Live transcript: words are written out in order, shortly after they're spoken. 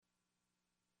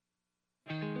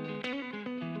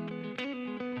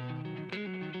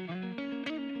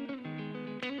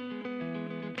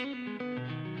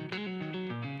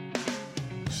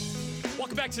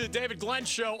back to the David Glenn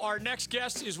Show. Our next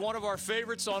guest is one of our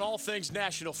favorites on all things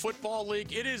National Football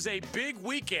League. It is a big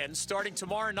weekend starting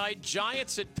tomorrow night.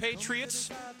 Giants at Patriots.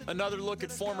 Another look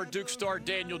at former Duke star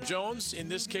Daniel Jones, in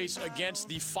this case against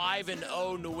the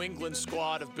 5-0 New England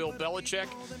squad of Bill Belichick.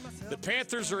 The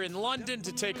Panthers are in London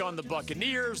to take on the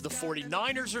Buccaneers. The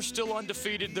 49ers are still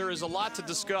undefeated. There is a lot to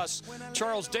discuss.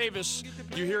 Charles Davis,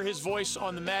 you hear his voice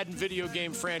on the Madden video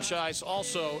game franchise,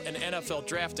 also an NFL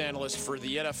draft analyst for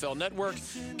the NFL Network.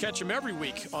 Catch him every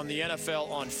week on the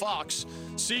NFL on Fox.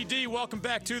 CD, welcome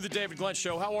back to the David Glenn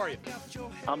Show. How are you?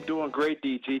 I'm doing great,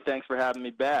 DG. Thanks for having me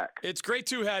back. It's great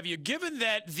to have you. Given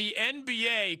that the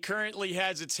NBA currently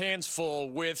has its hands full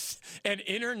with an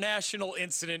international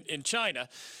incident in China,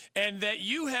 and that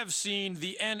you have seen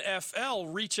the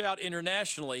NFL reach out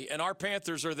internationally, and our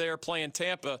Panthers are there playing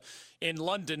Tampa in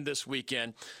London this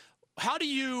weekend, how do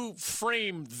you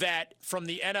frame that from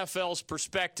the NFL's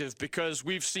perspective? Because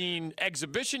we've seen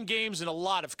exhibition games in a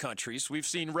lot of countries. We've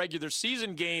seen regular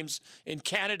season games in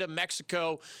Canada,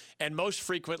 Mexico, and most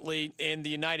frequently in the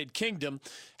United Kingdom.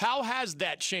 How has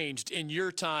that changed in your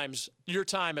time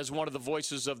as one of the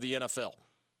voices of the NFL?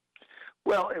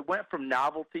 Well, it went from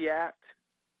novelty act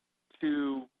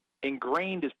to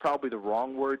ingrained is probably the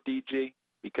wrong word, DG,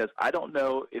 because I don't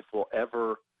know if we'll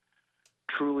ever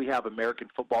truly have American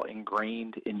football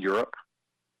ingrained in Europe.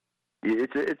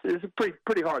 It's a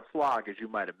pretty hard slog, as you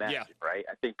might imagine, right?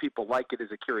 I think people like it as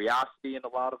a curiosity in a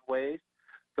lot of ways.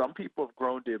 Some people have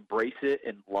grown to embrace it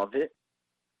and love it.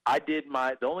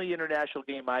 The only international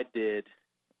game I did,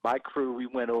 my crew, we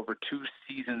went over 2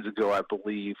 seasons ago, I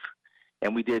believe,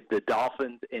 and we did the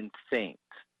Dolphins and Saints.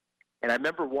 And I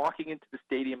remember walking into the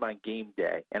stadium on game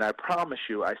day, and I promise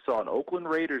you, I saw an Oakland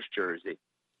Raiders jersey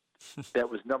that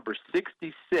was number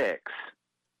 66,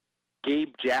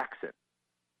 Gabe Jackson.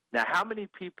 Now, how many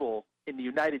people in the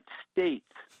United States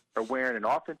are wearing an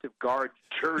offensive guard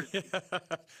jersey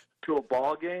to a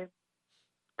ball game?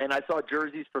 And I saw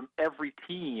jerseys from every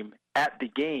team at the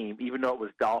game, even though it was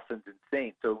Dolphins and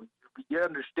Saints. So you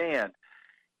understand,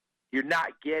 you're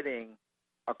not getting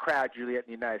a crowd usually in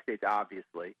the United States,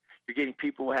 obviously. You're getting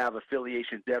people who have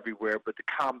affiliations everywhere, but the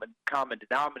common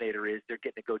denominator is they're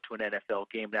getting to go to an NFL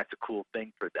game, and that's a cool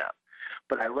thing for them.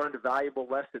 But I learned a valuable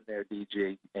lesson there,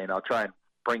 DG, and I'll try and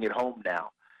bring it home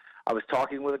now. I was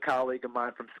talking with a colleague of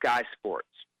mine from Sky Sports,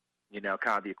 kind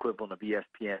of the equivalent of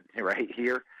ESPN right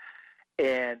here,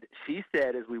 and she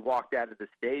said as we walked out of the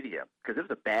stadium, because it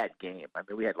was a bad game. I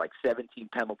mean, we had like 17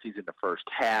 penalties in the first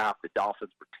half. The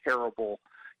Dolphins were terrible.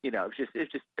 It was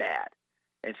just bad.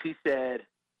 And she said,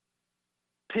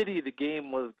 pity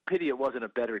it wasn't a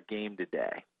better game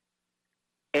today.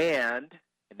 And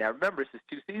now remember, this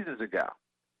is 2 seasons ago.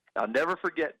 I'll never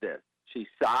forget this. She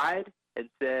sighed and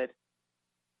said,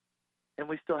 and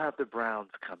we still have the Browns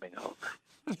coming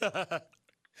over.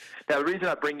 Now, the reason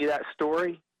I bring you that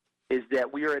story is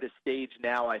that we are at a stage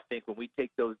now, I think, when we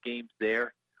take those games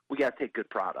there, we got to take good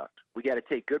product. We got to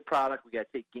take good product. We got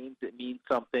to take games that mean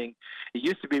something. It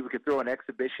used to be we could throw an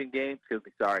exhibition game. Excuse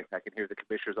me, sorry, I can hear the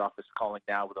commissioner's office calling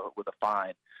now with a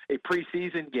fine. A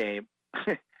preseason game,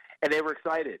 and they were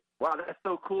excited. Wow, that's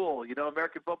so cool.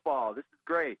 American football, this is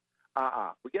great.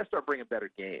 We got to start bringing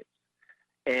better games.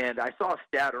 And I saw a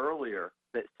stat earlier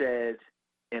that said,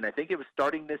 and I think it was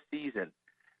starting this season,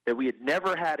 that we had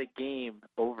never had a game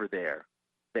over there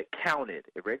that counted,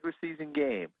 a regular season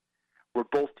game, where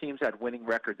both teams had winning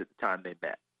records at the time they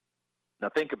met. Now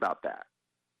think about that.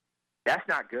 That's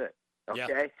not good,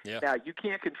 okay? Yeah. Now, you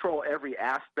can't control every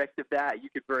aspect of that. You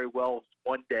could very well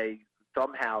one day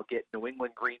somehow get New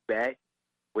England, Green Bay,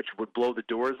 which would blow the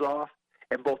doors off,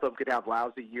 and both of them could have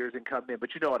lousy years and come in. But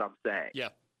you know what I'm saying. Yeah.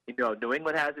 New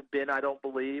England hasn't been, I don't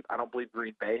believe. I don't believe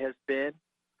Green Bay has been.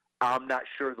 I'm not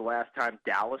sure the last time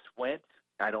Dallas went.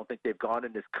 I don't think they've gone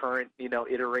in this current,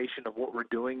 iteration of what we're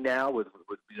doing now with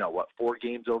 4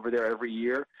 games over there every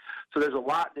year. So there's a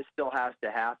lot that still has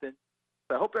to happen.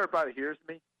 But I hope everybody hears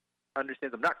me,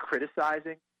 understands I'm not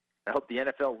criticizing. I hope the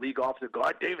NFL league officer go,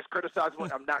 Davis criticized me.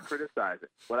 I'm not criticizing.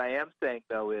 What I am saying,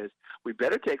 though, is we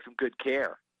better take some good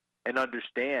care and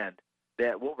understand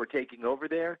that what we're taking over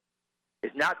there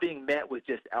is not being met with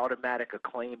just automatic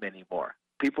acclaim anymore.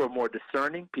 People are more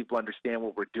discerning. People understand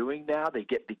what we're doing now. They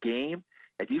get the game.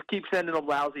 If you keep sending them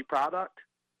lousy product,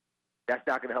 that's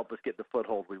not going to help us get the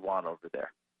foothold we want over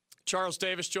there. Charles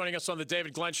Davis joining us on the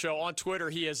David Glenn Show. On Twitter,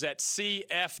 he is at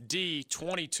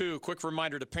CFD22. Quick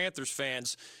reminder to Panthers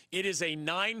fans, it is a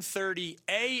 9:30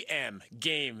 a.m.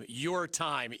 game, your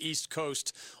time, East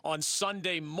Coast, on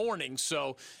Sunday morning.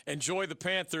 So enjoy the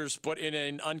Panthers, but in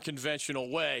an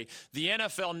unconventional way. The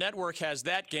NFL Network has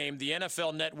that game. The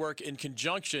NFL Network, in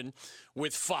conjunction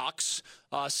with Fox,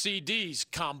 CD's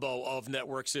combo of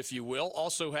networks, if you will,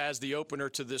 also has the opener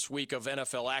to this week of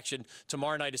NFL action.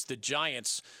 Tomorrow night is the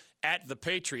Giants at the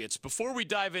Patriots. Before we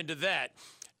dive into that,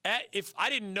 if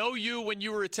I didn't know you when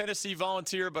you were a Tennessee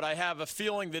Volunteer, but I have a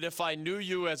feeling that if I knew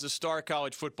you as a star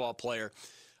college football player,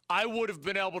 I would have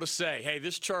been able to say, hey,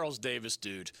 this Charles Davis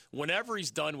dude, whenever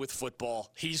he's done with football,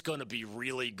 he's going to be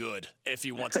really good if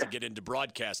he wants to get into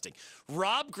broadcasting.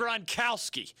 Rob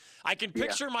Gronkowski, I can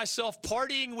picture myself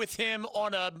partying with him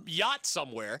on a yacht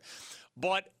somewhere,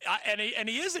 and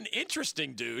he is an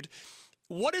interesting dude.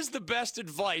 What is the best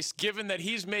advice, given that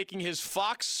he's making his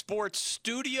Fox Sports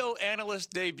studio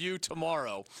analyst debut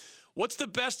tomorrow? What's the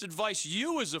best advice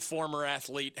you as a former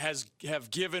athlete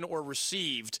have given or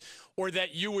received, or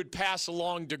that you would pass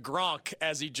along to Gronk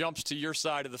as he jumps to your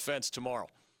side of the fence tomorrow?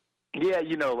 Yeah,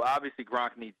 obviously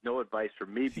Gronk needs no advice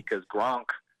from me because Gronk,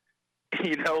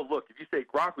 look, if you say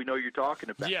Gronk, we know you're talking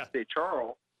about. Yeah. If you say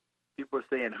Charles, people are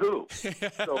saying who.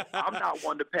 So I'm not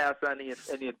one to pass any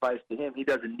advice to him. He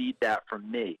doesn't need that from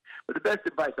me. But the best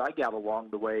advice I got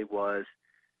along the way was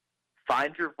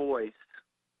find your voice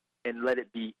and let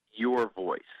it be your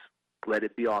voice. Let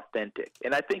it be authentic.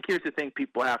 And I think here's the thing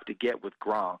people have to get with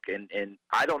Gronk, and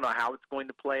I don't know how it's going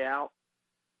to play out,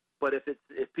 but if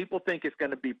people think it's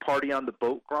going to be party on the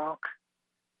boat Gronk,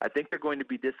 I think they're going to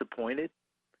be disappointed,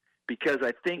 because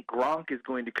I think Gronk is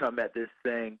going to come at this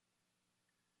thing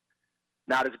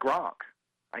not as Gronk.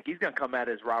 Like, he's going to come at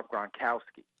it as Rob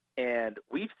Gronkowski. And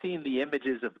we've seen the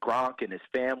images of Gronk and his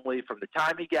family from the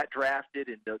time he got drafted,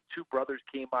 and the two brothers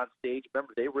came on stage.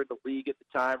 Remember, they were in the league at the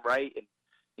time, right? And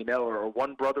or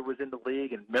one brother was in the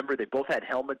league, and remember, they both had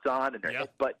helmets on, and they're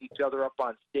headbutting each other up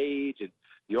on stage, and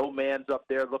the old man's up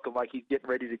there looking like he's getting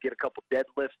ready to get a couple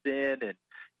deadlifts in, and,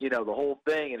 the whole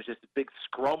thing, and it's just a big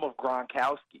scrum of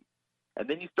Gronkowski. And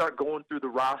then you start going through the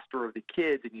roster of the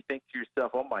kids, and you think to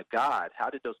yourself, oh, my God, how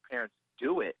did those parents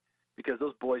do it? Because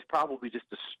those boys probably just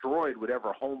destroyed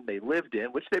whatever home they lived in,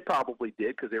 which they probably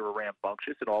did because they were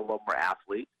rambunctious, and all of them were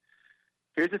athletes.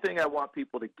 Here's the thing I want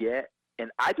people to get,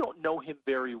 and I don't know him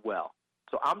very well.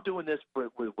 So I'm doing this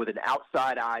with an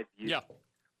outside eye view. Yeah.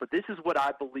 But this is what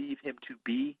I believe him to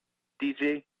be,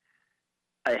 DJ.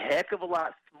 A heck of a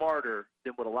lot smarter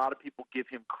than what a lot of people give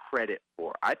him credit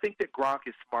for. I think that Gronk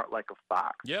is smart like a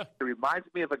fox. Yeah. It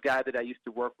reminds me of a guy that I used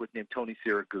to work with named Tony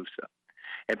Siragusa.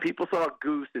 And people saw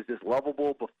Goose as this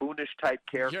lovable, buffoonish type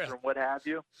character and what have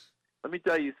you. Let me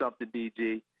tell you something,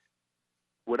 DG.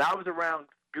 When I was around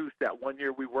Goose that one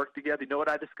year we worked together, you know what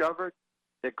I discovered?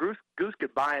 That Goose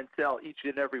could buy and sell each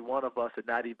and every one of us and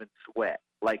not even sweat.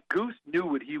 Like, Goose knew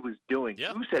what he was doing.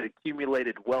 Yep. Goose had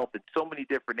accumulated wealth in so many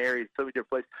different areas, so many different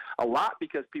places. A lot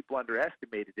because people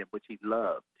underestimated him, which he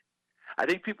loved. I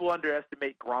think people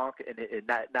underestimate Gronk and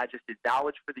not just his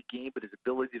knowledge for the game, but his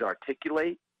ability to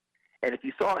articulate. And if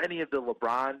you saw any of the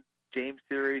LeBron James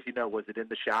series, was it In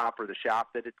the Shop or The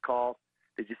Shop that it's called?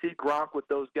 Did you see Gronk with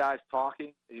those guys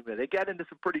talking? They got into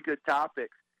some pretty good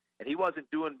topics. And he wasn't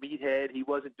doing meathead. He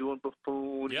wasn't doing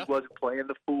buffoon. Yeah. He wasn't playing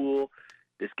the fool.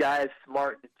 This guy is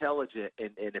smart and intelligent.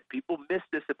 And if people miss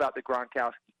this about the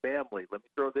Gronkowski family, let me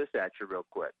throw this at you real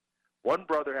quick. One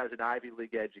brother has an Ivy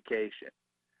League education.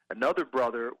 Another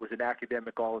brother was an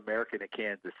academic All-American at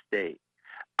Kansas State.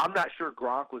 I'm not sure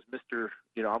Gronk was Mr.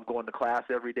 I'm going to class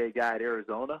every day guy at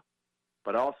Arizona.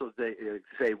 But also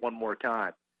say one more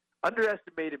time,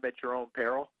 underestimate him at your own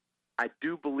peril. I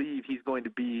do believe he's going to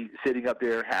be sitting up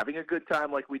there having a good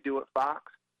time like we do at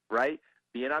Fox, right?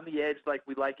 Being on the edge like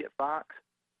we like at Fox,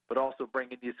 but also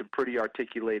bringing you some pretty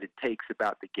articulated takes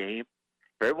about the game.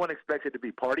 If everyone expects it to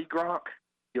be party Gronk,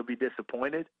 you'll be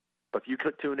disappointed. But if you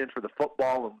could tune in for the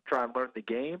football and try and learn the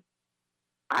game,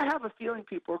 I have a feeling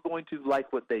people are going to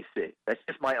like what they see. That's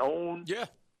just my own,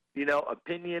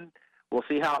 opinion. We'll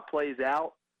see how it plays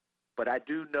out. But I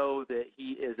do know that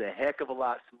he is a heck of a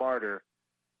lot smarter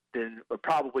than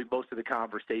probably most of the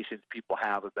conversations people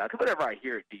have about. Because whenever I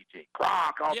hear it, DJ,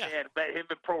 Gronk, man, him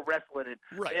in pro wrestling, and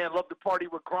man, love to party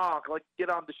with Gronk, like get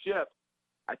on the ship.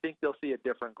 I think they'll see a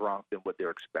different Gronk than what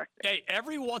they're expecting. Hey,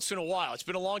 every once in a while, it's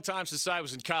been a long time since I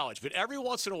was in college, but every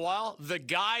once in a while, the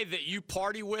guy that you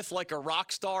party with like a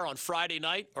rock star on Friday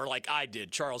night, or like I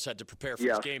did, Charles had to prepare for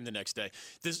his game the next day.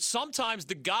 Sometimes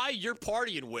the guy you're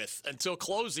partying with until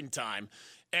closing time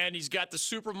and he's got the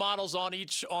supermodels on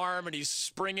each arm, and he's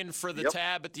springing for the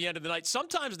tab at the end of the night.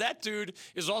 Sometimes that dude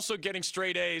is also getting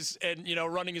straight A's and,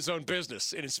 running his own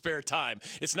business in his spare time.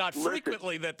 It's not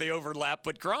frequently that they overlap,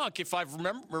 but Gronk, if I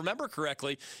remember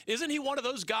correctly, isn't he one of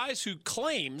those guys who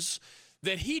claims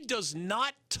that he does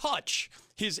not touch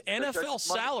his NFL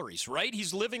salaries, right?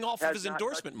 He's living off of his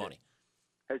endorsement money.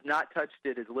 Has not touched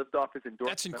it, has lived off his endorsement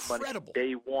That's incredible. money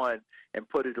day one and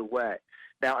put it away.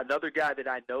 Now, another guy that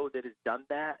I know that has done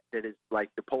that is like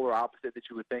the polar opposite that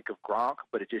you would think of Gronk,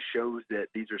 but it just shows that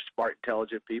these are smart,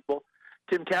 intelligent people,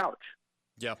 Tim Couch.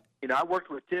 Yeah. I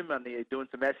worked with Tim on doing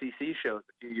some SEC shows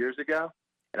a few years ago,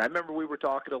 and I remember we were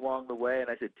talking along the way, and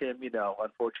I said, Tim, unfortunately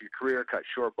your career cut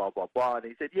short, blah, blah, blah. And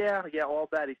he said, yeah, all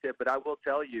that. He said, but I will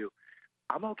tell you,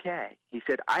 I'm okay. He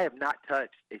said, I have not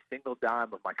touched a single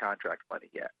dime of my contract money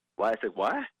yet. Well, I said,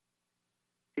 what?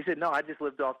 He said, no, I just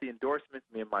lived off the endorsements,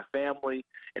 me and my family.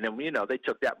 And then, they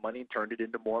took that money and turned it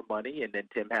into more money. And then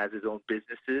Tim has his own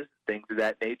businesses, things of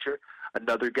that nature.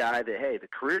 Another guy that, hey, the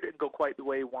career didn't go quite the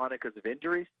way he wanted because of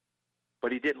injuries,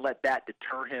 but he didn't let that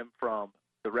deter him from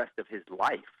the rest of his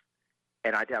life.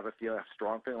 And I'd have a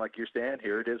strong feeling like you're saying,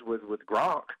 here it is with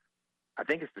Gronk. I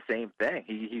think it's the same thing.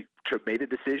 He made a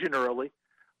decision early,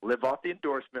 live off the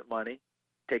endorsement money,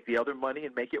 take the other money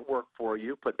and make it work for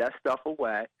you, put that stuff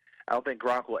away. I don't think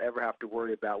Gronk will ever have to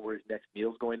worry about where his next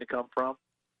meal is going to come from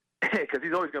because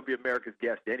he's always going to be America's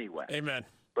guest anyway. Amen.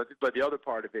 But the other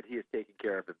part of it, he is taking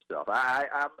care of himself.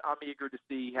 I'm eager to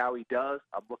see how he does.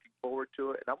 I'm looking forward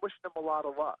to it, and I'm wishing him a lot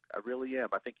of luck. I really am.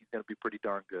 I think he's going to be pretty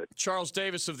darn good. Charles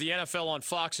Davis of the NFL on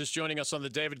Fox is joining us on the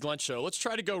David Glenn Show. Let's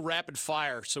try to go rapid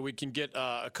fire so we can get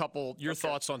your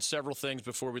thoughts on several things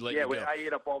before we let you go. Yeah, I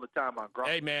eat up all the time on Gronk.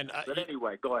 Hey, man. But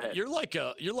anyway, go ahead. You're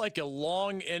like a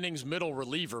long innings middle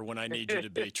reliever when I need you to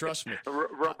be. Trust me.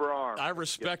 Rubber arm. I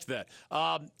respect that.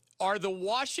 Are the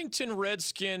Washington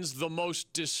Redskins the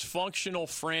most dysfunctional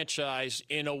franchise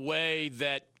in a way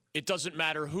that it doesn't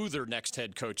matter who their next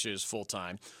head coach is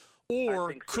full-time?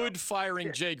 Or could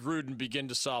firing Jay Gruden begin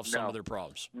to solve some of their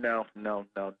problems? No.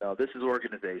 This is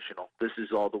organizational. This is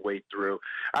all the way through.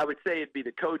 I would say it'd be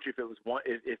the coach if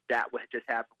that would just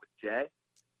happen with Jay.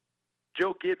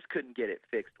 Joe Gibbs couldn't get it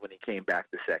fixed when he came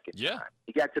back the second time.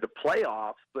 He got to the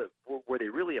playoffs, but were they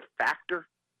really a factor?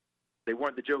 They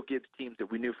weren't the Joe Gibbs teams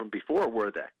that we knew from before,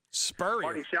 were they? Spurrier,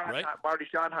 right? Marty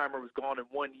Schottenheimer was gone in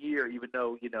 1 year, even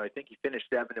though, I think he finished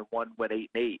 7-1, went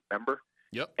 8-8, remember?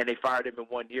 Yep. And they fired him in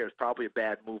 1 year. It's probably a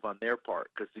bad move on their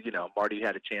part because, Marty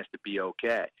had a chance to be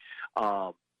okay.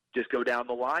 Just go down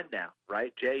the line now,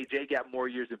 right? Jay got more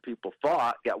years than people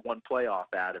thought, got one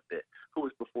playoff out of it. Who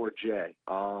was before Jay?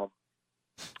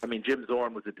 Jim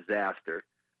Zorn was a disaster.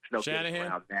 There's no getting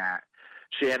around that.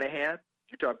 Shanahan.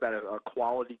 You're talking about a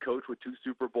quality coach with 2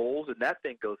 Super Bowls, and that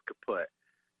thing goes kaput.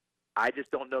 I just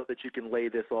don't know that you can lay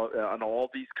this on all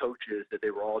these coaches that they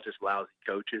were all just lousy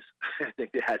coaches. I think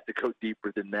it has to go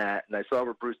deeper than that. And I saw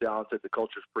where Bruce Allen said the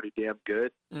culture's pretty damn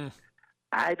good.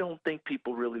 I don't think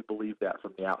people really believe that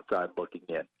from the outside looking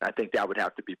in. I think that would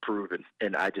have to be proven,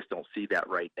 and I just don't see that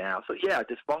right now. So, yeah,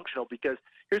 dysfunctional because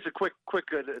here's a quick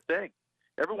thing.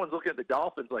 Everyone's looking at the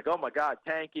Dolphins like, oh, my God,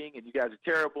 tanking, and you guys are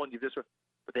terrible, and you just –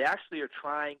 but they actually are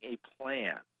trying a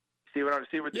plan. See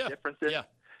what the difference is? Yeah.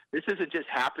 This isn't just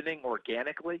happening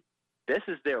organically. This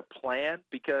is their plan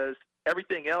because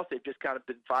everything else they've just kind of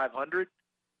been 500.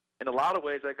 In a lot of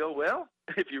ways, I go, well,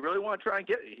 if you really want to try and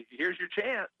here's your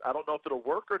chance. I don't know if it'll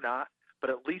work or not, but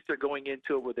at least they're going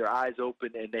into it with their eyes open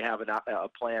and they have a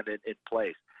plan in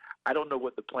place. I don't know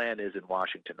what the plan is in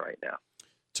Washington right now.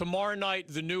 Tomorrow night,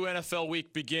 the new NFL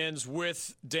week begins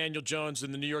with Daniel Jones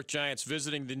and the New York Giants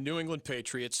visiting the New England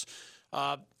Patriots.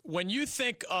 When you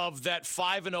think of that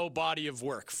 5-0 body of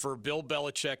work for Bill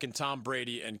Belichick and Tom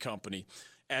Brady and company,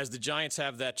 as the Giants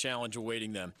have that challenge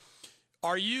awaiting them,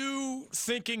 are you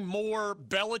thinking more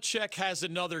Belichick has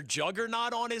another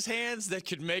juggernaut on his hands that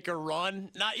could make a run,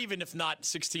 not even if not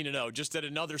 16-0, just at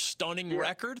another stunning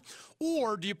record?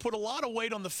 Or do you put a lot of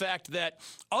weight on the fact that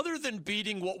other than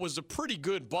beating what was a pretty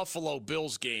good Buffalo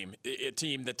Bills game, a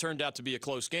team that turned out to be a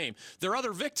close game, their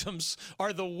other victims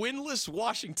are the winless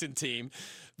Washington team,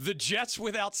 the Jets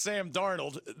without Sam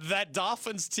Darnold, that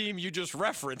Dolphins team you just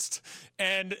referenced,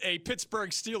 and a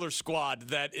Pittsburgh Steelers squad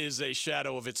that is a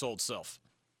shadow of its old self?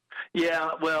 Yeah,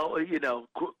 well,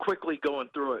 quickly going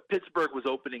through it, Pittsburgh was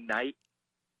opening night.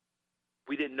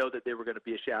 We didn't know that they were going to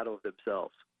be a shadow of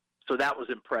themselves. So that was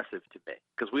impressive to me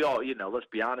because we all, let's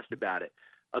be honest about it.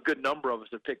 A good number of us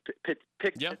have picked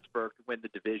Pittsburgh to win the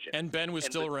division. And Ben was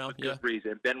still around. For good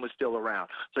reason. Ben was still around.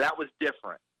 So that was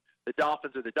different. The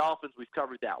Dolphins are the Dolphins. We've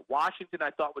covered that. Washington, I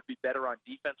thought, would be better on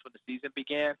defense when the season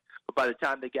began, but by the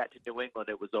time they got to New England,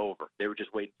 it was over. They were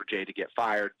just waiting for Jay to get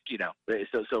fired,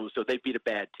 So they beat a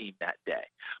bad team that day.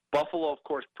 Buffalo, of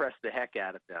course, pressed the heck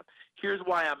out of them. Here's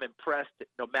why I'm impressed,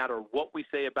 no matter what we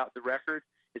say about the record,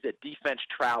 is that defense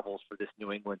travels for this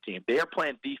New England team. They are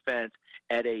playing defense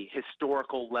at a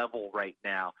historical level right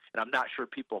now, and I'm not sure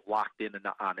people have locked in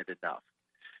on it enough.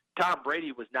 Tom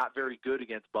Brady was not very good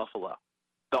against Buffalo.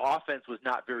 The offense was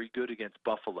not very good against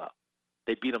Buffalo.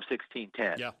 They beat them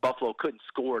 16-10. Yeah. Buffalo couldn't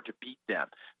score to beat them.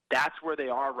 That's where they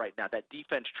are right now. That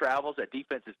defense travels. That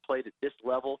defense has played at this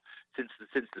level since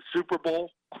the Super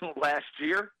Bowl last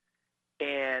year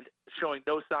and showing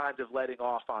no signs of letting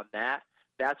off on that.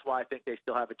 That's why I think they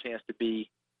still have a chance to be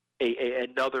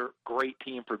another great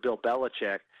team for Bill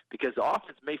Belichick, because the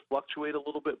offense may fluctuate a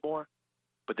little bit more,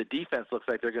 but the defense looks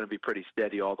like they're going to be pretty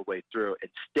steady all the way through. And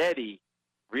steady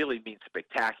really means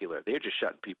spectacular. They're just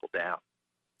shutting people down.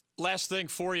 Last thing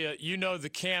for you, the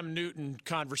Cam Newton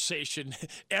conversation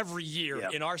every year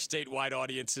in our statewide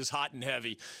audience is hot and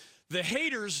heavy. The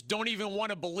haters don't even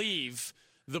want to believe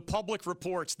the public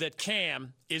reports that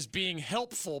Cam is being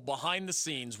helpful behind the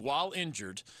scenes while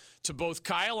injured to both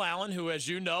Kyle Allen, who, as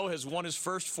you know, has won his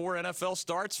first 4 NFL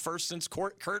starts, first since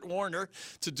Kurt Warner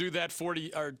to do that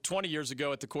 20 years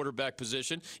ago at the quarterback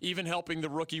position, even helping the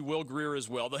rookie Will Grier as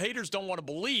well. The haters don't want to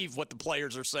believe what the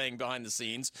players are saying behind the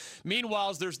scenes.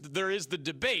 Meanwhile, there is the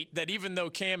debate that even though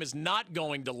Cam is not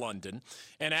going to London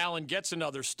and Allen gets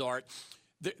another start,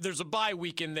 there's a bye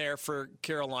week in there for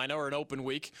Carolina, or an open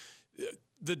week.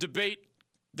 The debate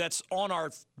that's on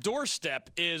our doorstep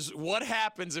is what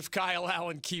happens if Kyle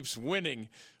Allen keeps winning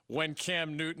when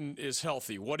Cam Newton is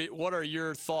healthy? What are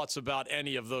your thoughts about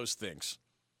any of those things?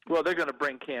 Well, they're going to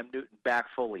bring Cam Newton back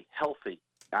fully healthy,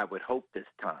 I would hope, this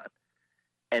time.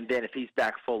 And then if he's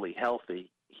back fully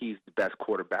healthy, he's the best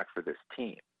quarterback for this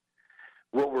team.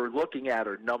 What we're looking at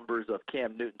are numbers of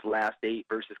Cam Newton's last 8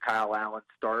 versus Kyle Allen's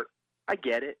start. I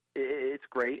get it. It's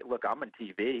great. Look, I'm on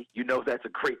TV. That's a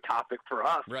great topic for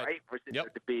us, right? We're sitting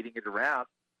there debating it around.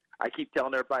 I keep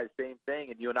telling everybody the same thing,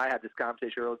 and you and I had this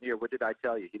conversation earlier in the year. What did I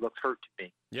tell you? He looks hurt to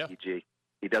me, EG.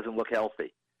 He doesn't look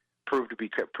healthy. Proved to be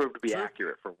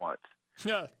accurate for once.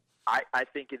 Yeah. I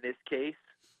think in this case,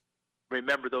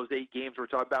 remember those 8 games we're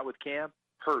talking about with Cam?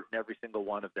 Hurt in every single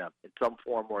one of them in some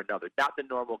form or another. Not the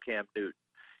normal Cam Newton.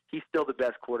 He's still the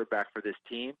best quarterback for this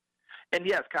team. And,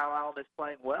 yes, Kyle Allen is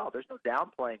playing well. There's no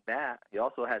downplaying that. He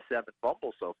also has 7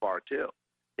 fumbles so far, too.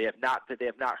 They have not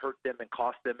hurt them and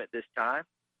cost them at this time.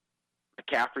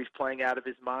 McCaffrey's playing out of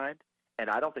his mind, and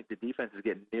I don't think the defense is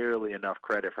getting nearly enough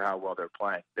credit for how well they're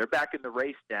playing. They're back in the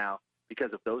race now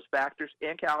because of those factors,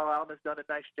 and Kyle Allen has done a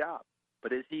nice job.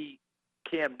 But is he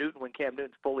Cam Newton when Cam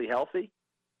Newton's fully healthy?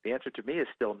 The answer to me is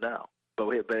still no. But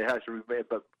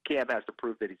Cam has to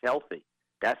prove that he's healthy.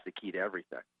 That's the key to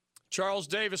everything. Charles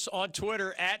Davis on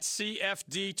Twitter at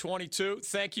CFD22.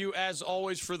 Thank you, as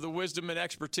always, for the wisdom and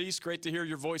expertise. Great to hear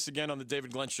your voice again on the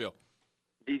David Glenn Show.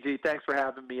 DG, thanks for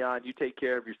having me on. You take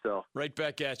care of yourself. Right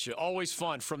back at you. Always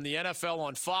fun. From the NFL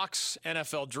on Fox,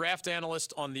 NFL draft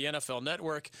analyst on the NFL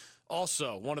Network.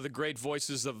 Also, one of the great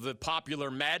voices of the popular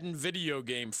Madden video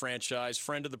game franchise,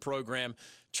 friend of the program,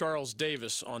 Charles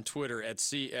Davis on Twitter at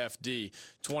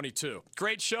CFD22.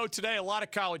 Great show today. A lot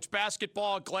of college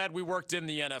basketball. Glad we worked in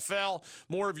the NFL.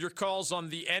 More of your calls on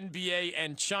the NBA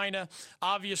and China.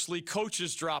 Obviously,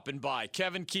 coaches dropping by.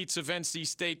 Kevin Keatts of NC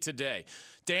State today.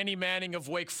 Danny Manning of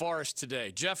Wake Forest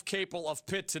today. Jeff Capel of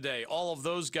Pitt today. All of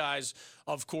those guys,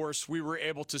 of course, we were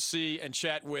able to see and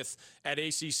chat with at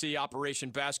ACC Operation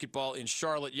Basketball in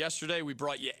Charlotte yesterday. We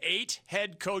brought you 8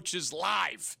 head coaches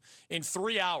live in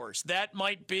 3 hours. That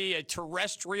might be a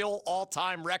terrestrial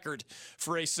all-time record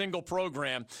for a single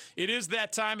program. It is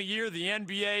that time of year. The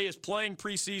NBA is playing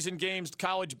preseason games.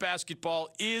 College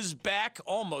basketball is back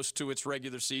almost to its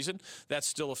regular season. That's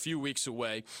still a few weeks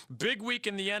away. Big week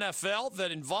in the NFL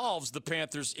that involves the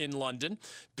Panthers in London.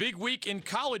 Big week in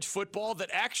college football that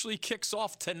actually kicks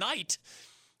off tonight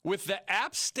with the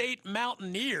App State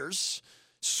Mountaineers,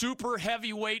 super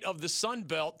heavyweight of the Sun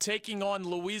Belt, taking on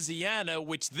Louisiana,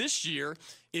 which this year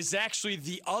is actually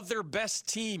the other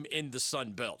best team in the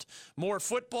Sun Belt. More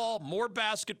football, more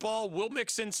basketball. We'll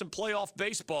mix in some playoff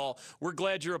baseball. We're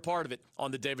glad you're a part of it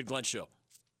on The David Glenn Show.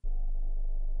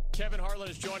 Kevin Harlan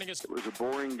is joining us. It was a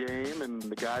boring game, and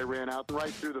the guy ran out right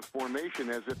through the formation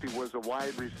as if he was a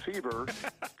wide receiver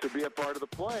to be a part of the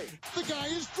play. The guy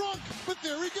is drunk, but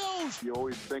there he goes. You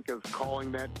always think of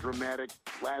calling that dramatic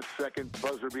last-second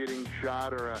buzzer-beating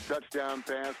shot or a touchdown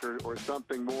pass or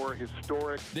something more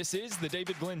historic. This is The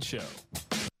David Glenn Show.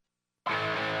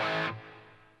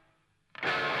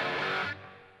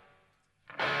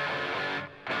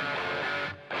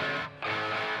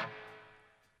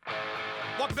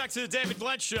 Welcome back to the David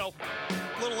Glenn Show.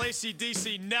 Little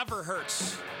AC/DC never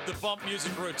hurts the bump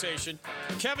music rotation.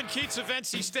 Kevin Keats of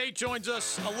NC State joins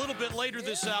us a little bit later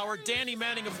this hour. Danny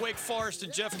Manning of Wake Forest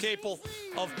and Jeff Capel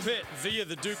of Pitt via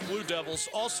the Duke Blue Devils.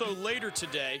 Also later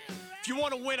today, if you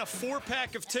want to win a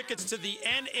 4-pack of tickets to the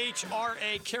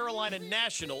NHRA Carolina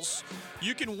Nationals,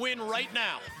 you can win right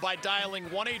now by dialing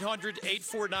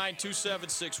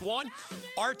 1-800-849-2761.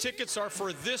 Our tickets are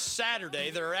for this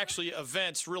Saturday. There are actually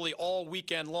events really all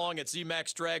weekend long at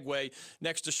ZMAX Dragway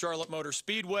next to Charlotte Motor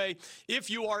Speedway.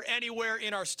 If you are anywhere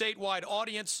in our statewide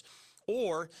audience,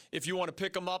 or if you want to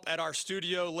pick them up at our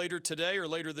studio later today or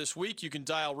later this week, you can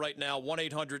dial right now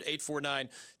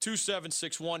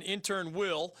 1-800-849-2761. Intern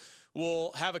Will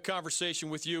have a conversation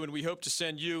with you, and we hope to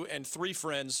send you and 3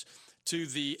 friends to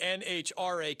the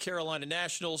NHRA Carolina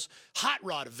Nationals Hot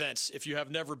Rod events if you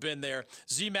have never been there.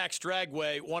 ZMAX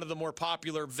Dragway, one of the more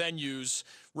popular venues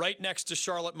right next to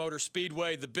Charlotte Motor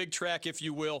Speedway, the big track, if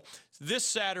you will. This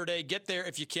Saturday, get there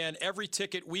if you can. Every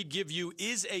ticket we give you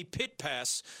is a pit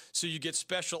pass, so you get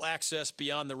special access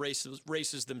beyond the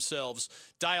races themselves.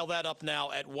 Dial that up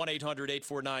now at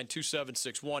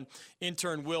 1-800-849-2761.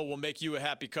 Intern Will make you a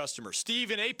happy customer.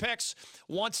 Steve in Apex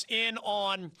wants in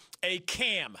on a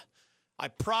Cam. I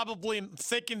probably am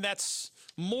thinking that's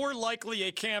more likely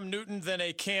a Cam Newton than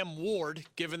a Cam Ward,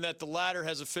 given that the latter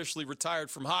has officially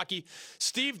retired from hockey.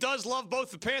 Steve does love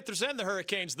both the Panthers and the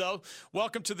Hurricanes, though.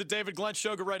 Welcome to the David Glenn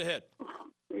Show. Go right ahead.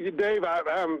 Dave, I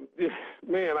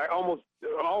almost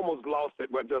lost it,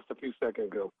 but just a few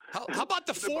seconds ago. How about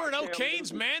the 4-0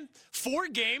 Canes, man? 4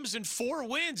 games and 4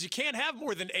 wins. You can't have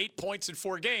more than 8 points in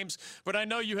 4 games, but I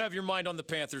know you have your mind on the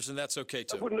Panthers, and that's okay,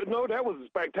 too. No, that was a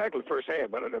spectacular first half,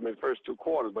 but first 2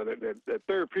 quarters, but that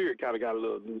third period kind of got a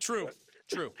little loose. True.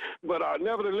 But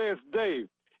nevertheless, Dave,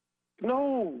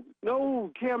 no,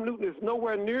 Cam Newton is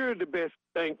nowhere near the best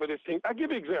thing for this team. I'll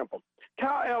give you an example.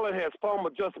 Kyle Allen has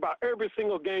fumbled just about every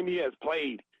single game he has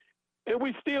played, and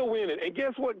we still winning. And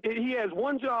guess what? He has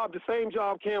one job, the same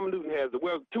job Cam Newton has.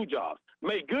 Well, 2 jobs.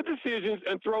 Make good decisions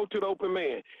and throw to the open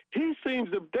man. He seems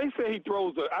to – they say he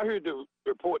throws – I heard the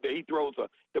report that he throws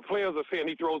the players are saying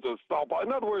he throws a softball.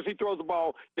 In other words, he throws a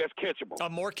ball that's catchable. A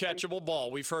more catchable ball.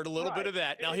 We've heard a little bit of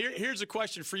that. Now, here's a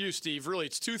question for you, Steve. Really,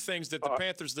 it's 2 things that the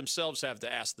Panthers themselves have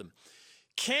to ask them.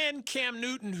 Can Cam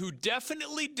Newton, who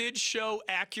definitely did show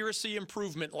accuracy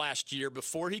improvement last year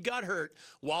before he got hurt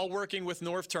while working with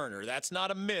Norv Turner, that's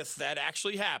not a myth, that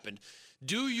actually happened,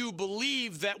 do you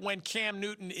believe that when Cam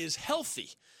Newton is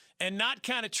healthy and not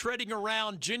kind of treading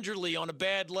around gingerly on a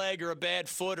bad leg or a bad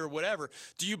foot or whatever,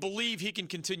 do you believe he can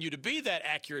continue to be that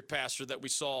accurate passer that we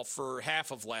saw for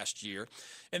half of last year?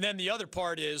 And then the other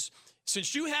part is,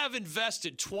 since you have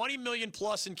invested $20 million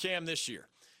plus in Cam this year,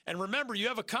 and remember, you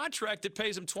have a contract that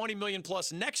pays him $20 million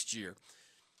plus next year.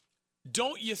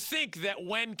 Don't you think that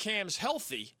when Cam's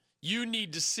healthy, you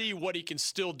need to see what he can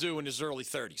still do in his early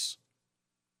 30s?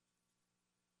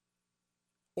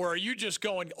 Or are you just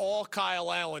going all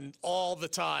Kyle Allen all the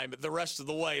time, the rest of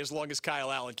the way, as long as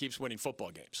Kyle Allen keeps winning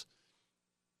football games?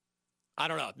 I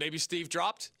don't know. Maybe Steve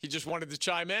dropped. He just wanted to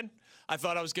chime in. I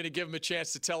thought I was going to give him a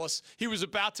chance to tell us he was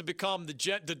about to become the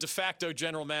de facto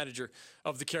general manager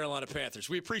of the Carolina Panthers.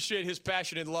 We appreciate his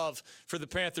passion and love for the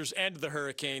Panthers and the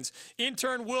Hurricanes.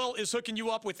 Intern Will is hooking you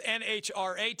up with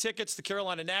NHRA tickets. The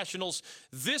Carolina Nationals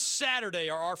this Saturday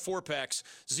are our 4-packs,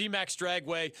 ZMAX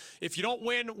Dragway. If you don't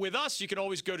win with us, you can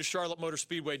always go to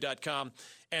charlottemotorspeedway.com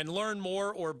and learn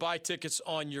more or buy tickets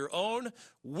on your own.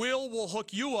 Will hook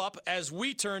you up as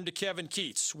we turn to Kevin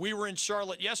Keats. We were in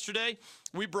Charlotte yesterday.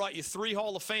 We brought you 3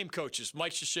 Hall of Fame coaches,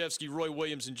 Mike Krzyzewski, Roy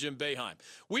Williams, and Jim Boeheim.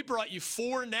 We brought you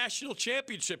 4 national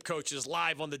championship coaches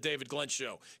live on the David Glenn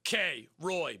Show. Kay,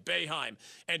 Roy, Boeheim,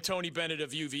 and Tony Bennett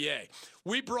of UVA.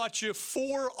 We brought you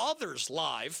 4 others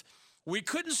live. We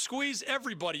couldn't squeeze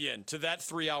everybody into that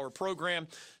 3-hour program.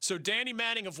 So Danny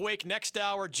Manning of Wake next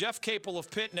hour, Jeff Capel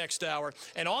of Pitt next hour.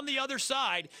 And on the other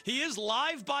side, he is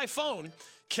live by phone,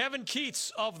 Kevin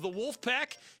Keats of the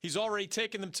Wolfpack. He's already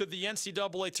taken them to the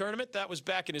NCAA tournament. That was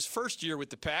back in his first year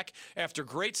with the Pack after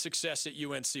great success at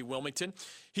UNC Wilmington.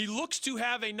 He looks to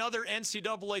have another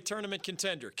NCAA tournament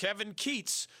contender, Kevin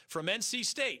Keats from NC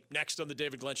State, next on the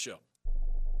David Glenn Show.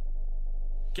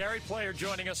 Gary Player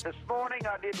joining us. This morning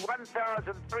I did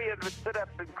 1,300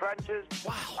 sit-ups and crunches.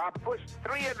 Wow. I pushed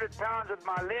 300 pounds with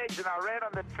my legs and I ran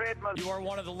on the treadmill. You are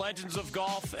one of the legends of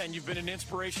golf, and you've been an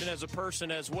inspiration as a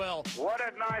person as well. What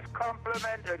a nice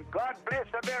compliment, and God bless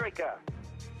America.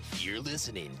 You're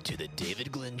listening to The David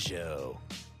Glenn Show.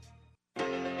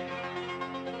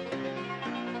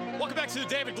 Welcome back to the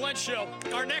David Glenn Show.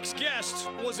 Our next guest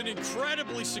was an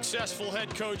incredibly successful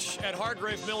head coach at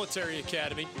Hargrave Military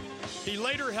Academy. He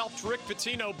later helped Rick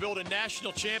Pitino build a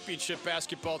national championship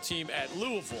basketball team at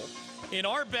Louisville. In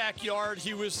our backyard,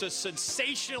 he was a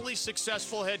sensationally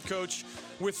successful head coach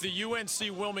with the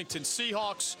UNC Wilmington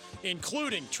Seahawks,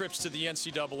 including trips to the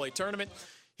NCAA tournament.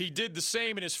 He did the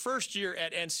same in his first year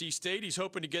at NC State. He's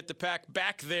hoping to get the Pack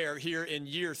back there here in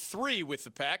year 3 with the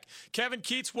Pack. Kevin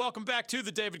Keatts, welcome back to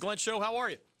the David Glenn Show. How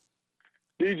are you?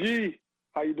 DG,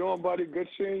 how you doing, buddy? Good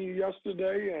seeing you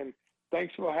yesterday, and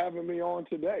thanks for having me on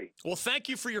today. Well, thank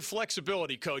you for your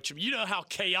flexibility, Coach. You know how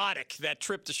chaotic that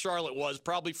trip to Charlotte was,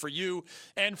 probably for you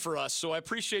and for us, so I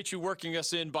appreciate you working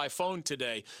us in by phone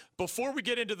today. Before we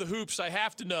get into the hoops, I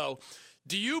have to know,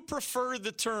 do you prefer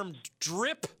the term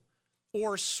drip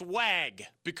or swag?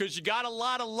 Because you got a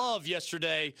lot of love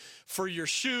yesterday for your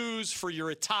shoes, for your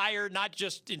attire, not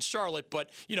just in Charlotte, but,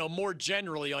 more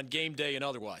generally on game day and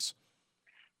otherwise.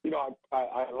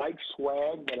 I like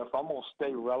swag, but if I'm going to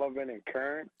stay relevant and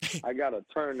current, I got to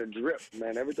turn to drip,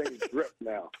 man. Everything's drip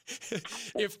now.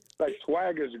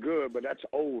 Swag is good, but that's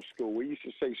old school. We used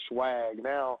to say swag.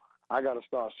 Now I got to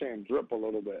start saying drip a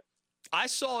little bit. I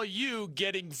saw you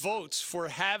getting votes for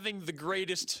having the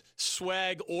greatest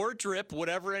swag or drip,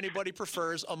 whatever anybody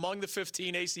prefers, among the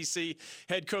 15 ACC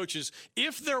head coaches.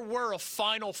 If there were a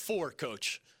Final Four,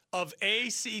 Coach, of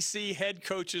ACC head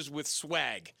coaches with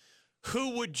swag,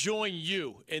 who would join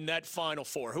you in that Final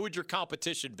Four? Who would your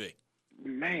competition be?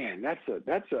 Man, that's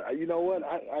a. You know what?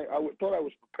 I thought I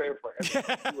was prepared for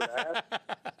everything you would ask.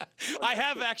 I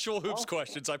have actual hoops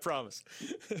questions, I promise.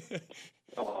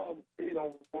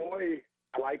 Roy,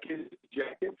 I like his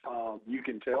jacket. You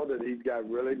can tell that he's got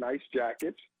really nice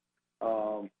jackets.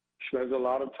 Spends a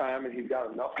lot of time, and he's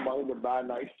got enough money to buy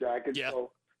nice jackets. Yeah.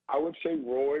 So I would say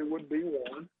Roy would be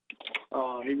one.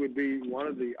 He would be one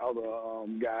of the other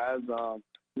guys.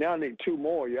 Now I need 2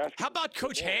 more. How about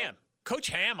Coach Ham? Coach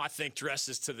Ham, I think,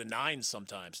 dresses to the nines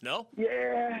sometimes, no?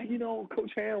 Yeah,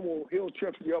 Coach Ham he'll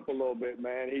trip you up a little bit,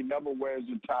 man. He never wears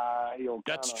a tie.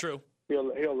 That's true.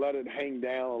 He'll let it hang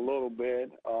down a little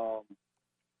bit.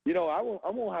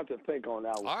 I'm gonna have to think on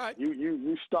that one. All right.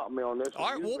 You stop me on this.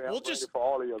 All right, we'll just for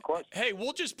all of your questions. Hey,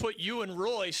 we'll just put you and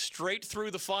Roy straight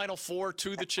through the Final Four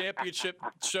to the championship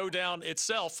showdown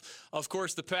itself. Of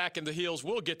course, the Pack and the Heels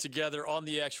will get together on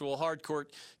the actual hard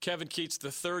court. Kevin Keatts,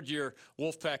 the third-year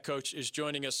Wolfpack coach, is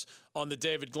joining us on the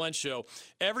David Glenn Show.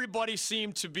 Everybody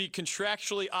seemed to be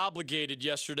contractually obligated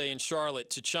yesterday in Charlotte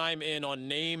to chime in on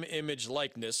name, image,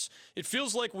 likeness. It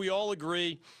feels like we all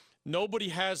agree nobody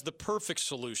has the perfect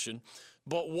solution,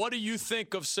 but what do you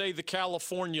think of, say, the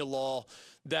California law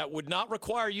that would not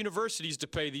require universities to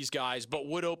pay these guys, but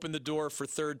would open the door for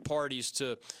third parties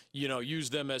to,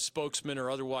 use them as spokesmen or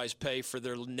otherwise pay for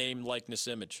their name, likeness,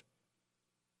 image?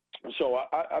 So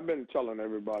I've been telling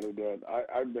everybody that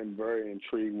I've been very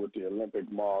intrigued with the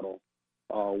Olympic model.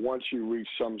 Once you reach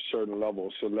some certain level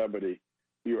of celebrity,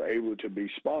 you're able to be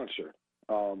sponsored.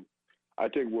 I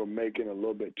think we're making a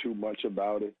little bit too much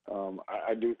about it.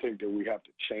 I do think that we have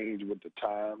to change with the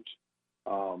times.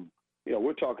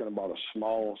 We're talking about a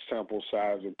small sample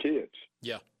size of kids.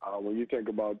 Yeah. When you think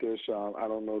about this, I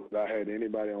don't know that I had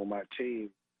anybody on my team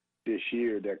this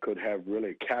year that could have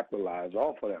really capitalized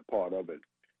off of that part of it.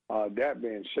 That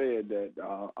being said,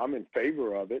 that I'm in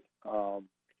favor of it,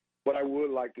 but I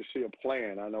would like to see a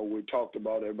plan. I know we talked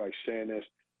about everybody saying this,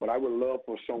 but I would love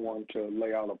for someone to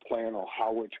lay out a plan on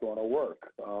how it's going to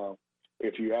work.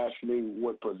 If you ask me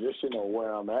what position or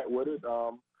where I'm at with it,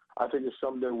 I think it's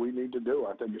something that we need to do.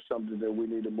 I think it's something that we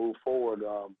need to move forward.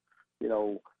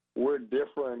 We're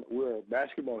different.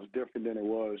 Basketball is different than it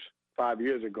was 5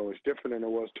 years ago. It's different than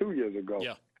it was 2 years ago.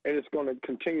 Yeah. And it's going to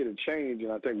continue to change,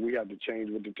 and I think we have to change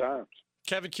with the times.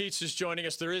 Kevin Keatts is joining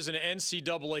us. There is an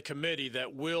NCAA committee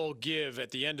that will give, at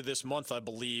the end of this month, I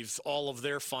believe, all of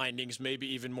their findings, maybe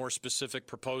even more specific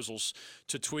proposals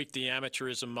to tweak the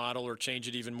amateurism model or change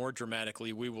it even more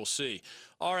dramatically. We will see.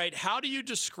 All right, how do you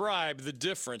describe the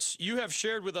difference? You have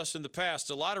shared with us in the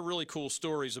past a lot of really cool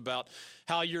stories about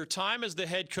how your time as the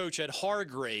head coach at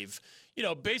Hargrave,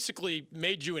 basically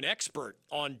made you an expert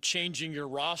on changing your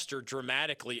roster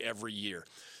dramatically every year.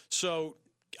 So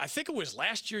I think it was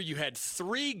last year you had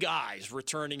 3 guys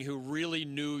returning who really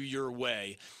knew your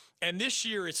way. And this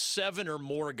year it's 7 or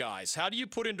more guys. How do you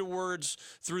put into words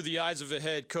through the eyes of a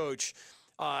head coach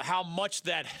how much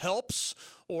that helps,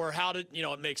 or how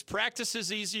it makes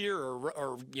practices easier,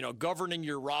 or governing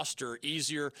your roster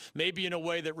easier, maybe in a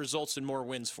way that results in more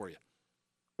wins for you?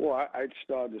 Well, I'd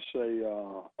start to say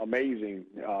amazing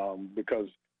because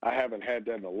I haven't had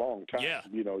that in a long time. Yeah.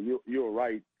 You're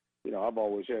right. I've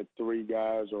always had 3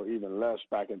 guys or even less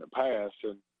back in the past.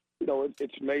 And,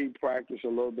 it's made practice a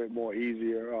little bit more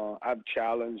easier. I've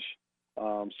challenged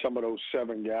some of those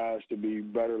 7 guys to be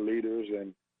better leaders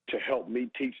and to help me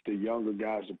teach the younger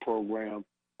guys the program.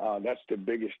 That's the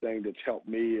biggest thing that's helped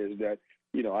me is that,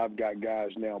 I've got guys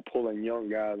now pulling young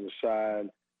guys aside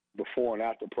before and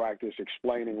after practice,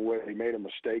 explaining where they made a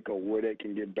mistake or where they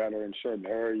can get better in certain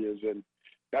areas. And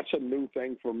that's a new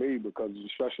thing for me because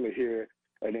especially here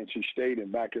at NC State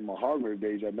and back in my Harvard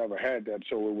days, I never had that.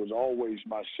 So it was always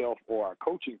myself or our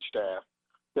coaching staff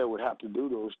that would have to do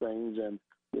those things. And,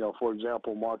 for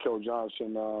example, Markel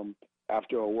Johnson,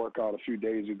 after a workout a few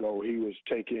days ago, he was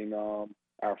taking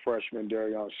our freshman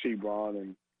Darion Sebron,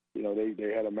 and,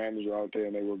 they had a manager out there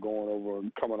and they were going over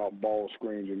and coming off ball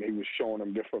screens and he was showing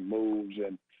them different moves.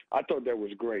 And I thought that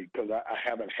was great because I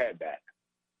haven't had that.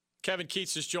 Kevin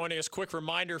Keatts is joining us. Quick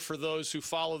reminder for those who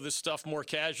follow this stuff more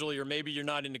casually, or maybe you're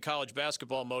not into college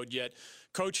basketball mode yet.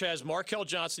 Coach has Markel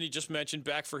Johnson, he just mentioned,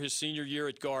 back for his senior year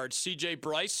at guard. C.J.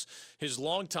 Bryce, his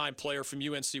longtime player from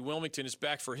UNC Wilmington, is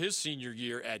back for his senior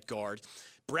year at guard.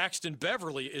 Braxton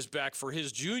Beverly is back for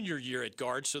his junior year at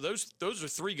guard. So those are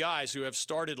 3 guys who have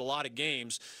started a lot of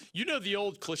games. You know the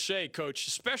old cliche, Coach,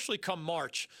 especially come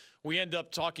March, we end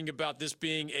up talking about this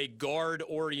being a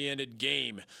guard-oriented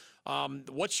game.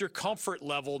 What's your comfort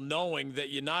level knowing that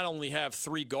you not only have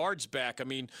 3 guards back? I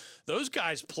mean, those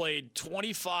guys played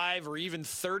 25 or even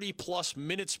 30-plus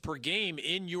minutes per game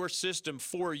in your system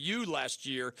for you last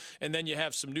year, and then you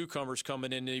have some newcomers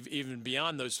coming in even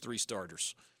beyond those 3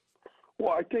 starters.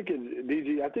 Well, I think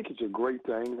it's a great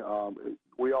thing.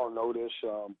 We all know this.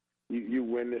 You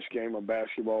win this game of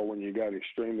basketball when you got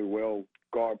extremely well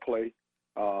guard play.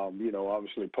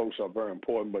 Obviously posts are very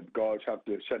important, but guards have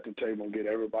to set the table and get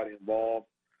everybody involved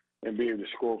and be able to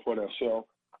score for themselves.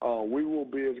 We will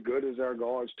be as good as our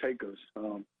guards take us.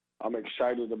 I'm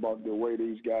excited about the way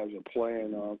these guys are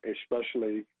playing,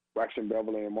 especially Braxton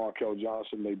Beverly and Markel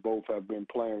Johnson. They both have been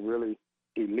playing really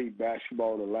elite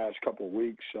basketball the last couple of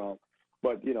weeks.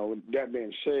 But that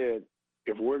being said,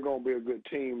 if we're going to be a good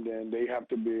team, then they have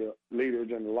to be leaders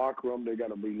in the locker room. They got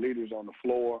to be leaders on the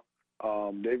floor.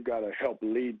 They've got to help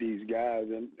lead these guys,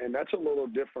 and that's a little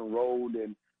different role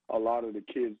than a lot of the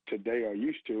kids today are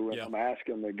used to, and I'm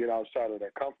asking them to get outside of their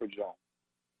comfort zone.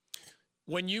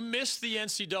 When you miss the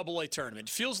NCAA tournament,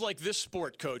 it feels like this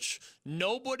sport, Coach,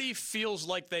 nobody feels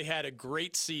like they had a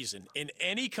great season in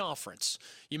any conference.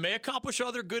 You may accomplish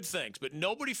other good things, but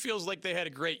nobody feels like they had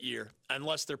a great year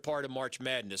unless they're part of March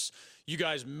Madness. You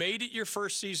guys made it your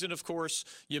first season, of course.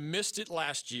 You missed it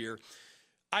last year.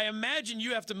 I imagine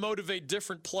you have to motivate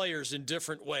different players in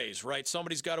different ways, right?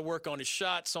 Somebody's got to work on his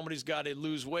shot. Somebody's got to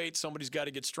lose weight. Somebody's got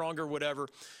to get stronger, whatever.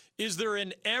 Is there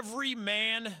an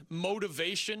everyman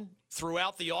motivation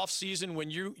throughout the offseason when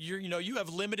you have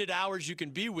limited hours you can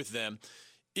be with them?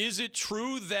 Is it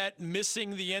true that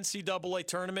missing the NCAA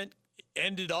tournament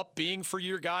ended up being for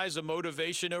your guys a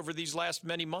motivation over these last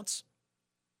many months?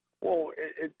 Well,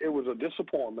 it was a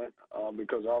disappointment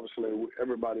because obviously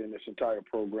everybody in this entire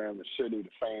program, the city, the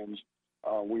fans,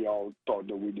 we all thought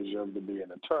that we deserved to be in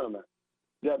the tournament.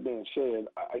 That being said,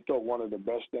 I thought one of the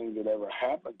best things that ever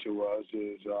happened to us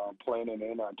is playing in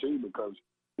the NIT because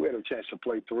we had a chance to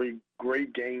play 3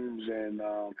 great games in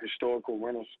historical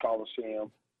Reynolds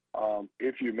Coliseum.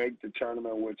 If you make the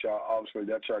tournament, which obviously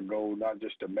that's our goal, not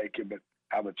just to make it, but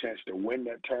have a chance to win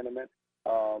that tournament.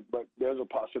 But there's a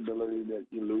possibility that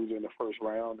you lose in the first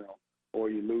round or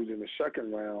you lose in the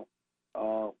second round.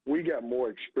 We got more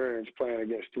experience playing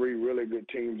against 3 really good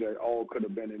teams that all could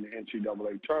have been in the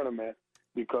NCAA tournament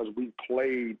because we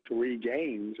played 3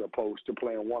 games opposed to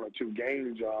playing 1 or 2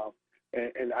 games.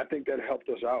 And I think that helped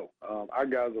us out. Our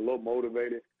guys are a little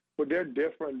motivated, but they're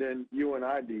different than you and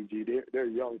I, DG. They're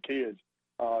young kids.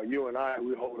 You and I,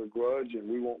 we hold a grudge, and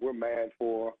we're mad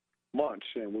for months,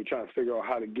 and we're trying to figure out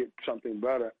how to get something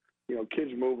better.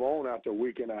 Kids move on after a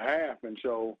week and a half, and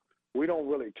so we don't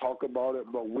really talk about it,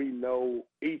 but we know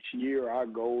each year our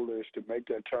goal is to make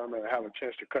that tournament and have a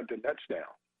chance to cut the nets down.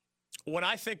 When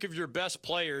I think of your best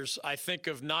players, I think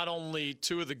of not only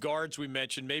 2 of the guards we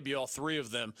mentioned, maybe all 3 of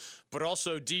them, but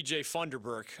also DJ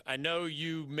Funderburk. I know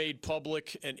you made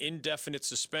public an indefinite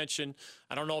suspension.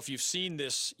 I don't know if you've seen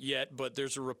this yet, but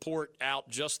there's a report out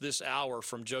just this hour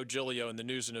from Joe Giglio in the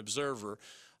News and Observer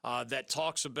that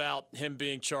talks about him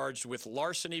being charged with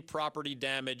larceny, property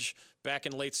damage back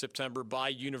in late September by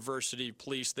University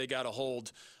Police. They got a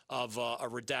hold of a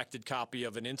redacted copy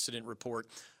of an incident report.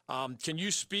 Can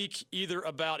you speak either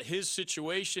about his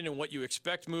situation and what you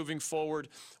expect moving forward,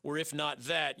 or if not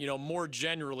that, more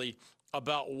generally,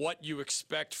 about what you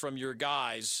expect from your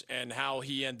guys and how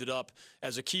he ended up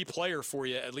as a key player for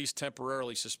you, at least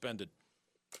temporarily suspended?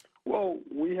 Well,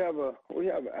 we have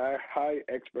high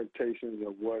expectations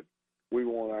of what we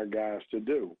want our guys to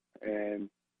do, and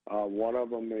one of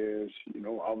them is,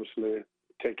 obviously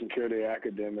taking care of their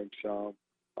academics.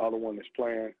 Other one is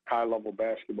playing high-level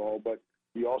basketball, but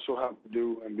you also have to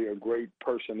do and be a great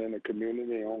person in the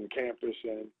community on campus.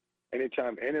 And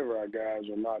anytime any of our guys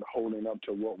are not holding up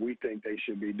to what we think they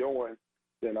should be doing,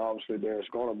 then obviously there's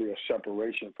going to be a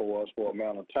separation for us for an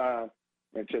amount of time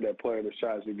until that player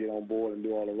decides to get on board and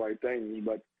do all the right things.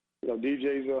 But,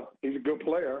 DJ's he's a good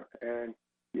player, and,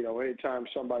 anytime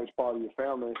somebody's part of your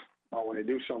family, when they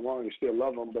do something wrong, you still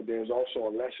love them, but there's also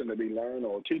a lesson to be learned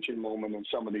or a teaching moment in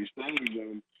some of these things,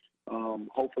 and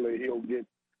hopefully he'll get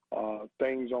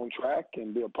things on track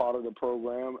and be a part of the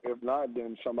program. If not,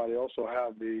 then somebody else will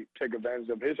have to take advantage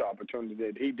of his opportunity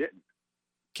that he didn't.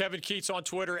 Kevin Keatts on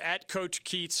Twitter, at Coach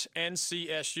Keatts,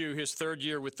 NCSU, his third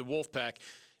year with the Wolfpack.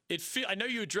 I know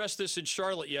you addressed this in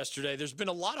Charlotte yesterday. There's been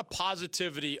a lot of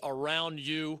positivity around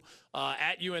you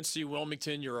at UNC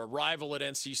Wilmington, your arrival at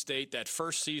NC State, that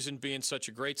first season being such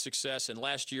a great success, and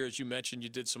last year, as you mentioned, you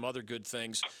did some other good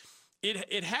things.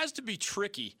 It has to be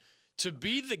tricky to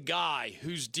be the guy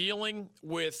who's dealing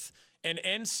with an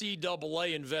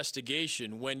NCAA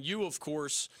investigation when you, of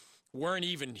course, weren't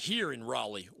even here in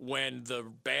Raleigh when the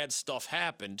bad stuff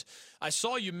happened. I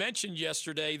saw you mention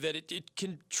yesterday that it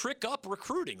can trick up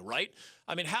recruiting, right?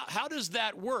 I mean, how does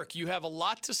that work? You have a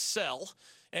lot to sell.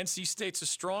 NC State's a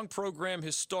strong program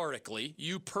historically.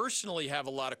 You personally have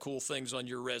a lot of cool things on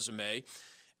your resume.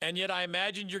 And yet I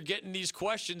imagine you're getting these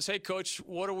questions, hey, Coach,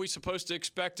 what are we supposed to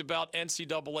expect about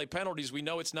NCAA penalties? We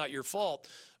know it's not your fault,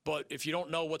 but if you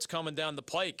don't know what's coming down the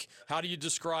pike, how do you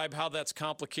describe how that's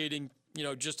complicating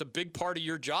just a big part of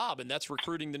your job, and that's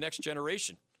recruiting the next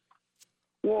generation?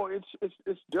 Well,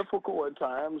 it's difficult at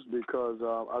times because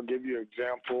I'll give you an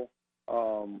example.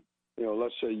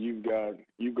 Let's say you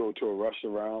go to a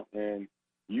restaurant and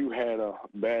you had a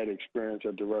bad experience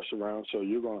at the restaurant, so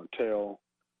you're going to tell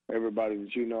everybody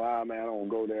that man, I don't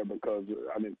go there because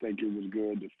I didn't think it was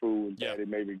good. The food was bad. It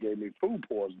maybe gave me food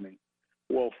poisoning.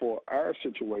 Well, for our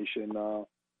situation,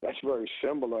 that's very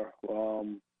similar.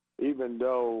 Even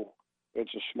though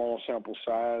it's a small sample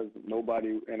size,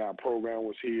 nobody in our program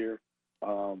was here.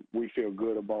 We feel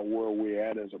good about where we're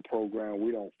at as a program.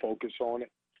 We don't focus on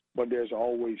it. But there's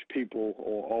always people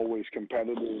or always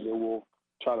competitors that will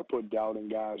try to put doubt in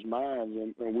guys'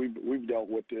 minds. And we've dealt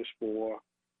with this for,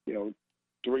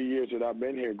 3 years that I've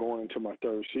been here, going into my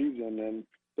third season, and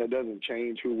that doesn't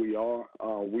change who we are.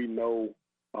 We know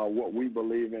what we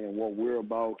believe in and what we're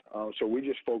about. So we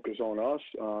just focus on us.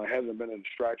 It hasn't been a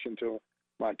distraction to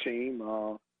my team.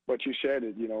 But you said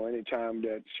it, anytime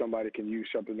that somebody can use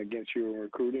something against you in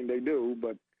recruiting, they do.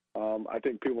 But I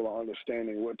think people are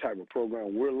understanding what type of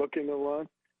program we're looking to run,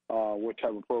 what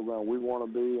type of program we want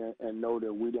to be, and know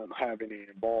that we don't have any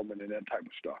involvement in that type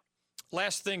of stuff.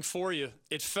 Last thing for you,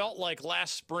 it felt like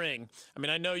last spring. I mean,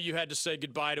 I know you had to say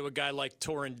goodbye to a guy like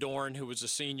Torin Dorn, who was a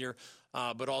senior,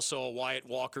 but also a Wyatt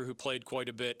Walker who played quite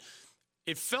a bit.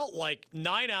 It felt like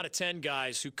 9 out of 10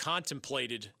 guys who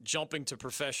contemplated jumping to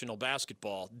professional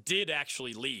basketball did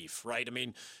actually leave, right? I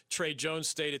mean, Trey Jones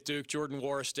stayed at Duke, Jordan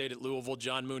Morris stayed at Louisville,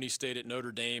 John Mooney stayed at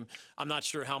Notre Dame. I'm not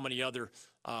sure how many other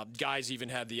guys even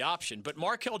had the option. But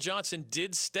Markel Johnson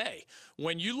did stay.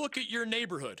 When you look at your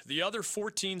neighborhood, the other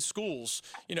 14 schools,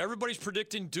 everybody's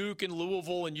predicting Duke and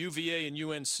Louisville and UVA and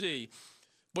UNC,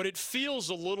 but it feels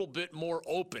a little bit more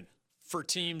open for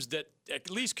teams that at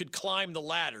least could climb the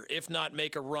ladder, if not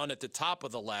make a run at the top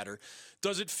of the ladder.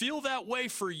 Does it feel that way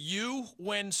for you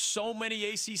when so many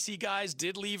ACC guys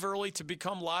did leave early to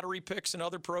become lottery picks and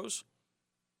other pros?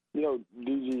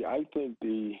 DG, I think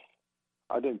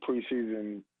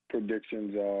preseason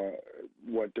predictions are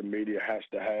what the media has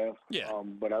to have. Yeah.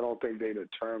 But I don't think they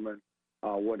determine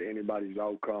what anybody's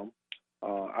outcome.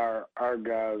 Our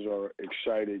guys are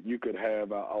excited. You could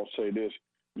have, I'll say this,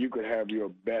 you could have your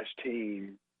best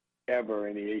team ever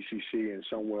in the ACC and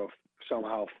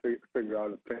somehow figure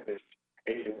out a finish.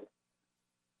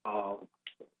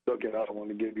 Look at, I want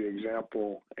to give you an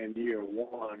example. In year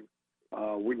one,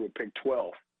 we were picked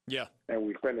 12th. Yeah. And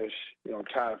we finished,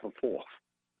 tied for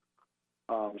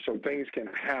 4th. So things can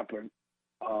happen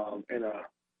in a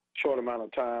short amount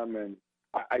of time. And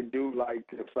I do like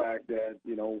the fact that,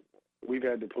 we've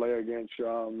had to play against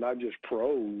not just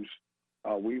pros.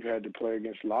 We've had to play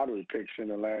against lottery picks in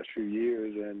the last few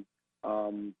years. And,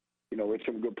 it's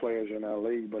some good players in our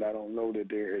league, but I don't know that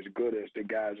they're as good as the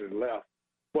guys that left.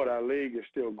 But our league is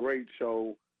still great,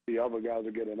 so the other guys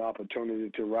will get an opportunity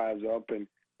to rise up. And,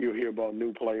 you'll hear about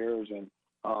new players, and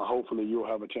hopefully you'll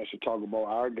have a chance to talk about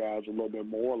our guys a little bit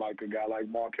more, like a guy like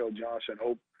Markel Johnson.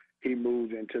 Hope he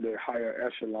moves into the higher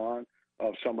echelon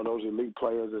of some of those elite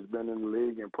players that's been in the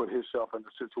league and put himself in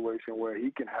a situation where he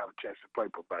can have a chance to play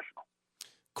professional.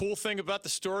 Cool thing about the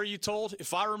story you told,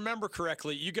 if I remember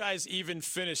correctly, you guys even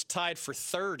finished tied for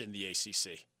third in the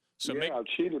ACC. So yeah, I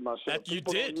cheated myself. You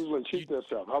People did. don't usually cheat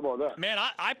themselves. How about that? Man,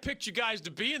 I picked you guys to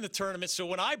be in the tournament, so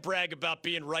when I brag about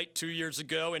being right 2 years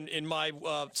ago and in my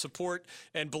support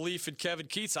and belief in Kevin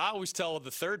Keatts, I always tell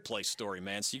the third place story,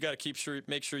 man. So you got to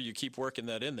make sure you keep working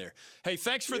that in there. Hey,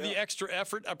 thanks for the extra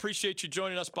effort. I appreciate you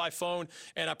joining us by phone,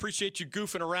 and I appreciate you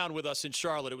goofing around with us in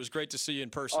Charlotte. It was great to see you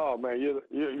in person. Oh, man,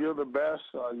 you're the best.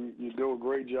 You do a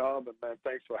great job, and, man,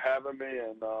 thanks for having me.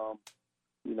 And,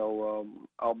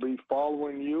 I'll be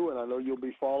following you, and I know you'll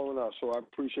be following us, so I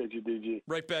appreciate you, DG.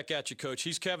 Right back at you, Coach.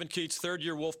 He's Kevin Keatts,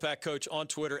 third-year Wolfpack coach on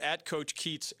Twitter, at Coach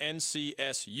Keatts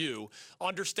NCSU.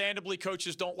 Understandably,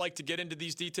 coaches don't like to get into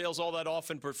these details all that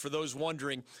often, but for those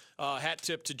wondering, hat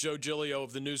tip to Joe Giglio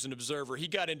of the News and Observer. He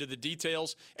got into the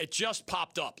details. It just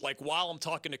popped up, like while I'm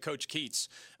talking to Coach Keatts.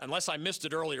 Unless I missed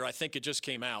it earlier, I think it just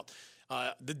came out.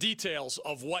 The details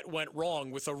of what went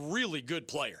wrong with a really good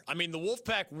player. I mean, the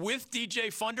Wolfpack with DJ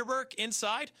Funderburk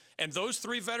inside and those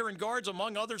three veteran guards,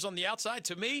 among others, on the outside,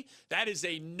 to me, that is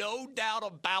a no doubt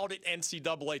about it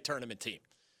NCAA tournament team.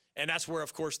 And that's where,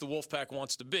 of course, the Wolfpack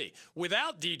wants to be.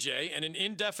 Without DJ, and an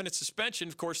indefinite suspension,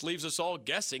 of course, leaves us all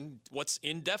guessing what's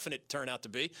indefinite turn out to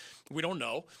be. We don't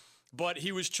know. But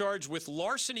he was charged with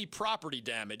larceny property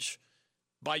damage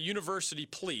by university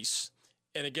police.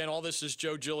 And again, all this is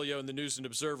Joe Giglio in the News and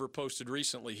Observer posted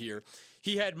recently here.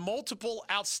 He had multiple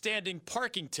outstanding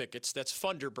parking tickets. That's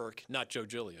Funderburk, not Joe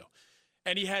Giglio.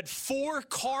 And he had 4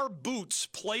 car boots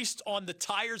placed on the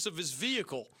tires of his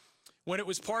vehicle when it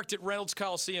was parked at Reynolds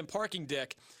Coliseum parking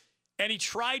deck. And he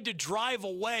tried to drive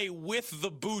away with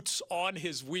the boots on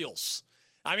his wheels.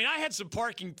 I mean, I had some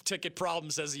parking ticket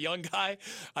problems as a young guy.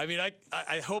 I mean, I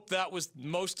hope that was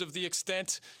most of the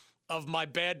extent of my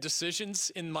bad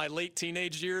decisions in my late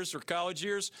teenage years or college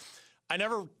years. I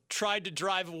never tried to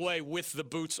drive away with the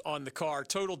boots on the car.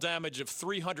 Total damage of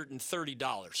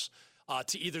 $330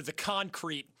 to either the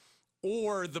concrete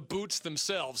or the boots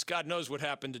themselves. God knows what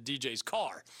happened to DJ's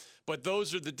car. But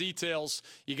those are the details.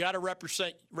 You got to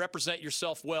represent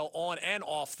yourself well on and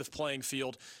off the playing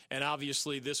field. And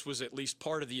obviously this was at least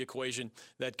part of the equation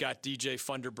that got DJ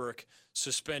Funderburk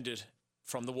suspended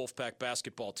from the Wolfpack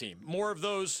basketball team. More of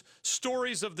those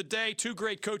stories of the day. 2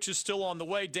 great coaches still on the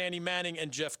way. Danny Manning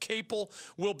and Jeff Capel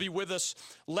will be with us.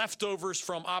 Leftovers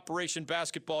from Operation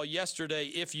Basketball yesterday,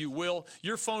 if you will.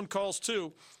 Your phone calls,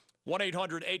 too.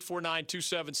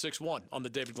 1-800-849-2761 on The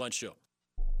David Glenn Show.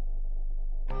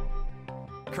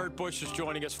 Kurt Busch is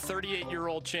joining us,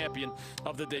 38-year-old champion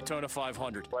of the Daytona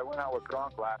 500. I went out with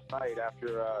Gronk last night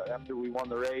after we won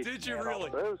the race. Did you really?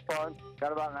 It was fun.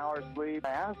 Got about an hour's sleep.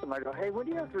 I asked him, I go, hey, when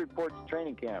do you have to report to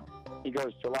training camp? He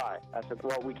goes, July. I said,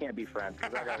 well, we can't be friends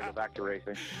because I got to go back to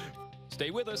racing.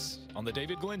 Stay with us on The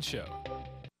David Glenn Show.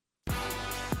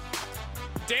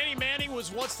 Danny Manning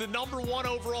was once the #1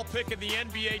 overall pick in the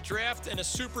NBA draft and a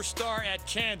superstar at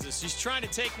Kansas. He's trying to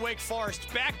take Wake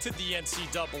Forest back to the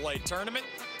NCAA tournament,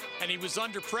 and he was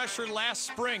under pressure last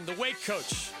spring. The Wake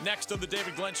coach, next on The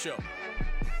David Glenn Show.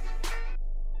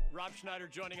 Rob Schneider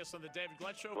joining us on The David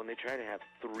Glenn Show. When they try to have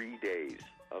 3 days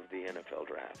of the NFL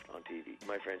draft on TV,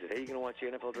 my friend said, hey, you going to watch the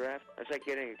NFL draft? That's like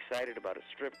getting excited about a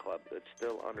strip club that's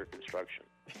still under construction.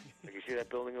 Like, you see that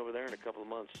building over there in a couple of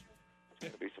months?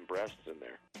 There'll be some breasts in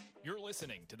there. You're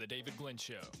listening to The David Glenn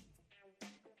Show.